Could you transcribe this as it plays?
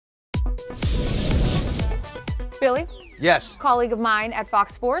Billy? Yes. Colleague of mine at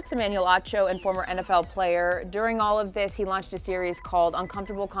Fox Sports, Emmanuel Acho, and former NFL player. During all of this, he launched a series called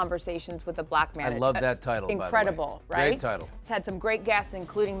Uncomfortable Conversations with a Black Man. I love that title, Incredible, by the way. right? Great title. It's had some great guests,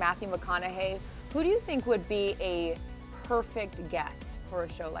 including Matthew McConaughey. Who do you think would be a perfect guest for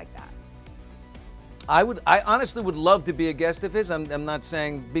a show like that? I honestly would love to be a guest of his. I'm not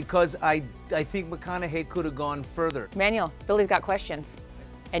saying, because I think McConaughey could have gone further. Emmanuel, Billy's got questions,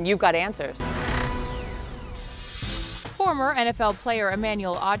 and you've got answers. Former NFL player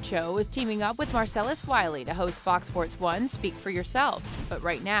Emmanuel Acho is teaming up with Marcellus Wiley to host Fox Sports 1's Speak for Yourself. But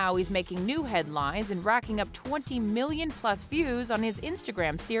right now, he's making new headlines and racking up 20 million plus views on his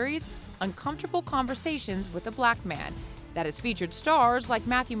Instagram series, Uncomfortable Conversations with a Black Man, that has featured stars like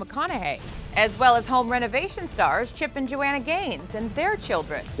Matthew McConaughey, as well as home renovation stars Chip and Joanna Gaines and their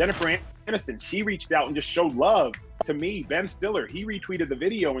children. Jennifer Aniston, she reached out and just showed love to me. Ben Stiller, he retweeted the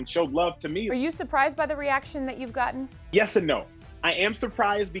video and showed love to me. Are you surprised by the reaction that you've gotten? Yes and no. I am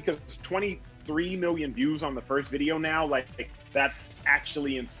surprised because 23 million views on the first video now, that's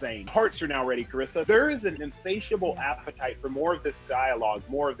actually insane. Hearts are now ready, Carissa. There is an insatiable appetite for more of this dialogue,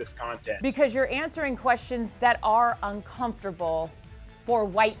 more of this content. Because you're answering questions that are uncomfortable for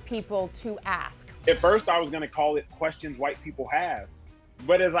white people to ask. At first, I was gonna call it questions white people have.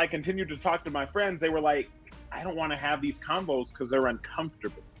 But as I continued to talk to my friends, they were like, I don't want to have these convos because they're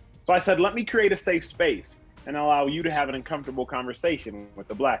uncomfortable. So I said, let me create a safe space and allow you to have an uncomfortable conversation with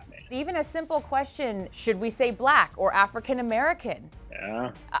the Black man. Even a simple question, should we say Black or African American?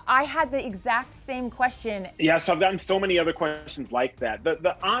 Yeah. I had the exact same question. Yeah, so I've gotten so many other questions like that.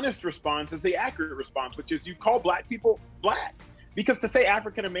 The honest response is the accurate response, which is you call Black people Black. Because to say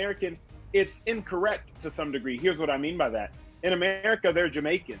African American, it's incorrect to some degree. Here's what I mean by that. In America, they're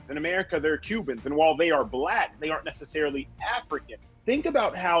Jamaicans. In America, they're Cubans. And while they are Black, they aren't necessarily African. Think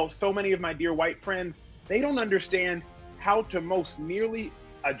about how so many of my dear white friends, they don't understand how to most nearly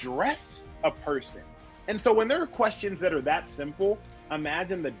address a person. And so when there are questions that are that simple,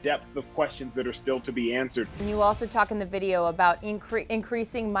 imagine the depth of questions that are still to be answered. And you also talk in the video about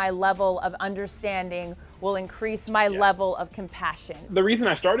increasing my level of understanding will increase my level of compassion. The reason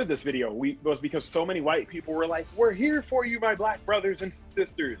I started this video was because so many white people were like, we're here for you, my Black brothers and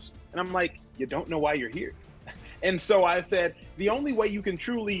sisters. And I'm like, you don't know why you're here. And so I said, the only way you can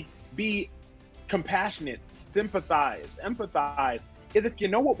truly be compassionate, sympathize, empathize, is if you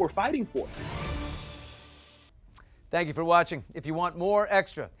know what we're fighting for. Thank you for watching. If you want more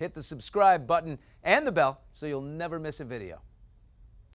extra, hit the subscribe button and the bell so you'll never miss a video.